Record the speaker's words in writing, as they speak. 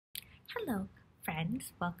Hello,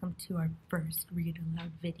 friends. Welcome to our first Read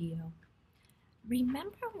Aloud video.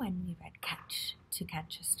 Remember when we read How to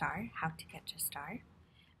Catch a Star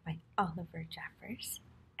by Oliver Jeffers?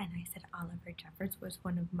 And I said Oliver Jeffers was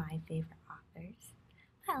one of my favorite authors.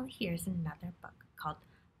 Well, here's another book called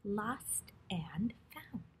Lost and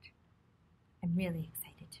Found. I'm really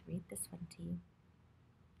excited to read this one to you.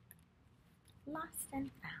 Lost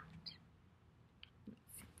and Found.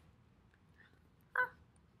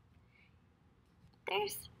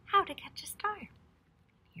 There's How to Catch a Star.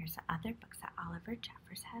 Here's the other books that Oliver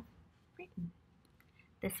Jeffers have written.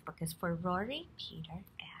 This book is for Rory, Peter,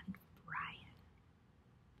 and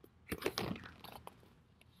Brian.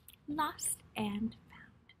 Lost and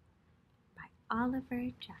Found by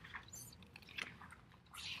Oliver Jeffers.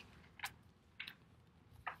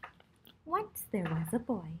 Once there was a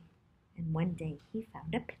boy, and one day he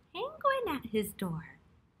found a penguin at his door.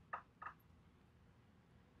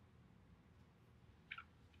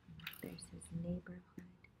 There's his neighborhood.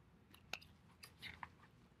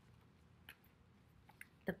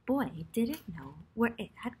 The boy didn't know where it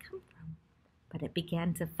had come from, but it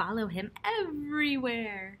began to follow him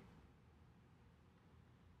everywhere.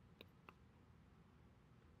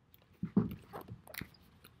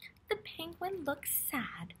 The penguin looked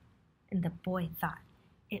sad, and the boy thought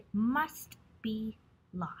it must be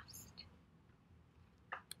lost.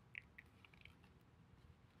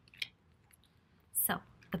 So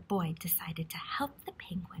the boy decided to help the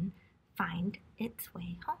penguin find its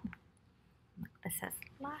way home. Look, this says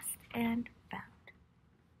Lost and Found.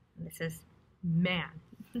 And this is man.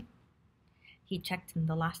 He checked in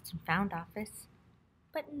the Lost and Found office,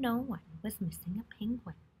 but no one was missing a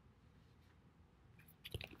penguin.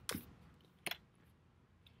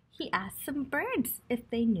 He asked some birds if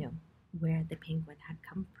they knew where the penguin had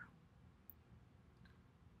come from,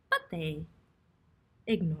 but they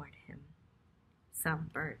ignored him. Some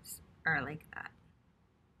birds are like that.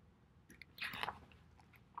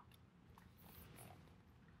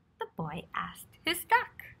 The boy asked his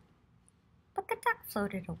duck, but the duck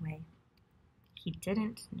floated away. He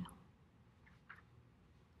didn't know.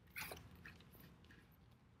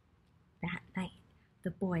 That night,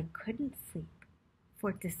 the boy couldn't sleep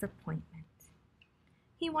for disappointment.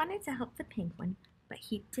 He wanted to help the penguin, but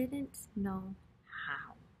he didn't know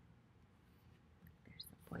how. There's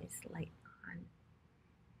the boy's light on.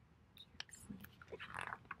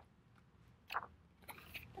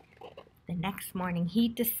 The next morning, he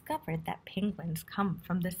discovered that penguins come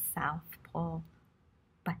from the South Pole.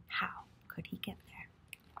 But how could he get there?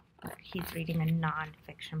 He's reading a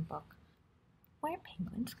non-fiction book where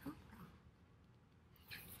penguins come from.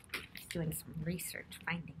 He's doing some research,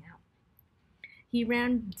 finding out. He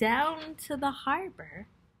ran down to the harbor,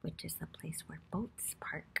 which is the place where boats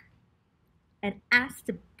park, and asked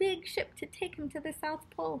a big ship to take him to the South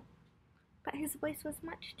Pole. But his voice was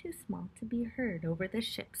much too small to be heard over the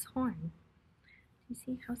ship's horn. Do you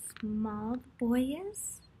see how small the boy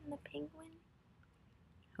is and the penguin?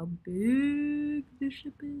 How big the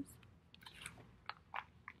ship is?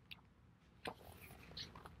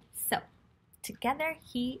 So, together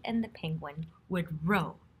he and the penguin would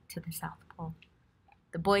row to the South Pole.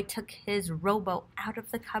 The boy took his rowboat out of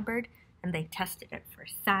the cupboard and they tested it for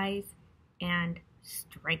size and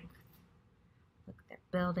strength. Look, they're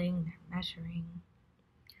building, they're measuring.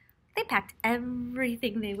 They packed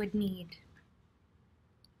everything they would need.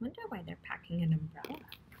 Wonder why they're packing an umbrella.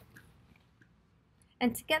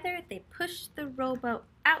 And together they pushed the rowboat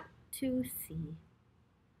out to sea.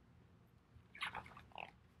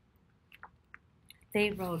 They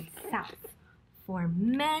rowed south for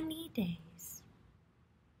many days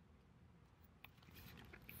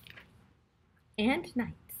and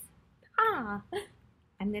nights.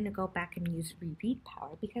 I'm going to go back and use reread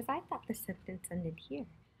power because I thought the sentence ended here,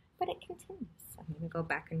 but it continues. So I'm going to go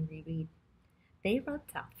back and reread. They rode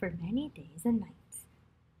south for many days and nights,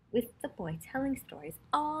 with the boy telling stories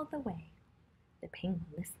all the way. The penguin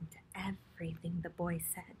listened to everything the boy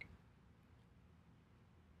said.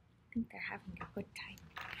 I think they're having a good time.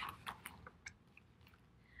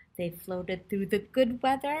 They floated through the good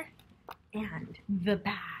weather and the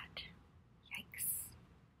bad.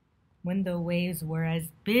 When the waves were as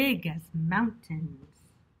big as mountains.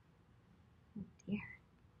 Oh dear.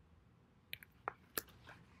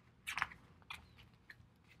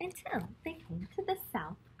 Until they came to the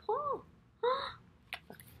South Pole.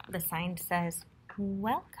 The sign says,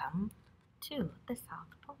 "Welcome to the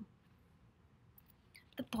South Pole."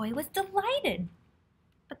 The boy was delighted,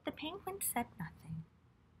 but the penguin said nothing.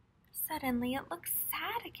 Suddenly it looked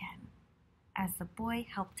sad again as the boy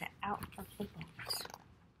helped it out of the boat.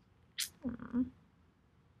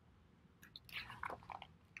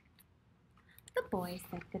 boy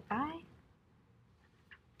said goodbye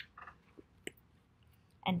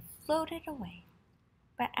and floated away.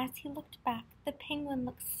 But as he looked back, the penguin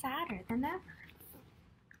looked sadder than ever.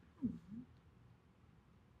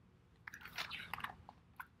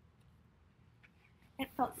 It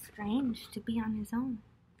felt strange to be on his own.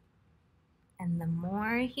 And the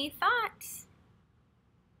more he thought,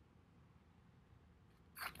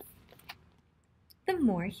 the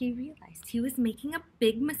more he realized he was making a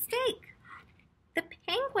big mistake. The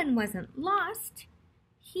penguin wasn't lost.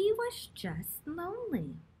 He was just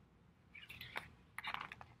lonely.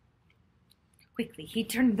 Quickly, he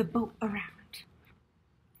turned the boat around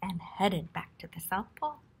and headed back to the South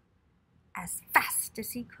Pole as fast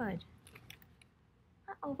as he could.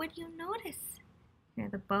 Uh-oh, what do you notice? Here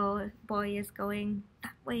the boy is going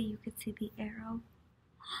that way. You could see the arrow.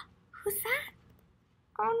 Who's that?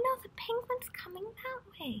 Oh no, the penguin's coming that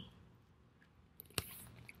way.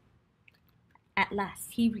 At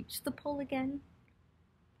last, he reached the pole again.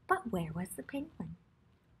 But where was the penguin?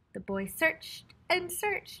 The boy searched and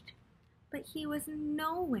searched, but he was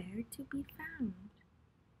nowhere to be found.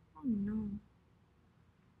 Oh no.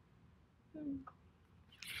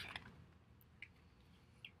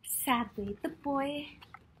 Sadly, the boy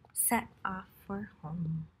set off for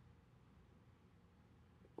home.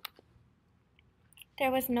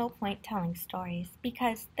 There was no point telling stories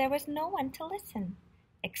because there was no one to listen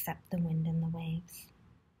except the wind and the waves.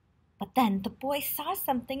 But then the boy saw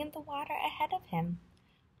something in the water ahead of him.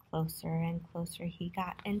 Closer and closer he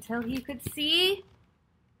got until he could see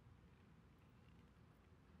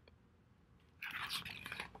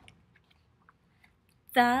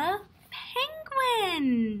the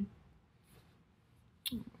penguin.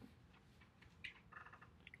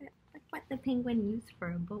 Like what the penguin used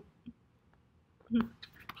for a boat.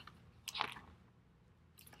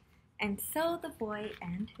 And so the boy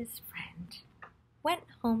and his friend went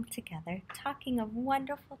home together, talking of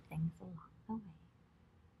wonderful things along the way.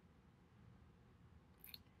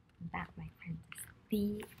 And that, my friends, is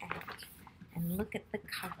the end. And look at the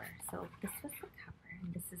cover. So this was the cover,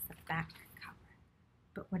 and this is the back cover.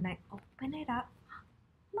 But when I open it up,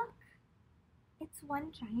 look, it's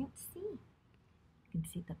one giant sea. You can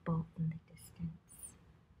see the boat in the distance.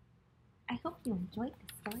 I hope you enjoyed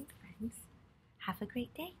the story, friends. Have a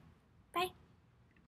great day. Bye.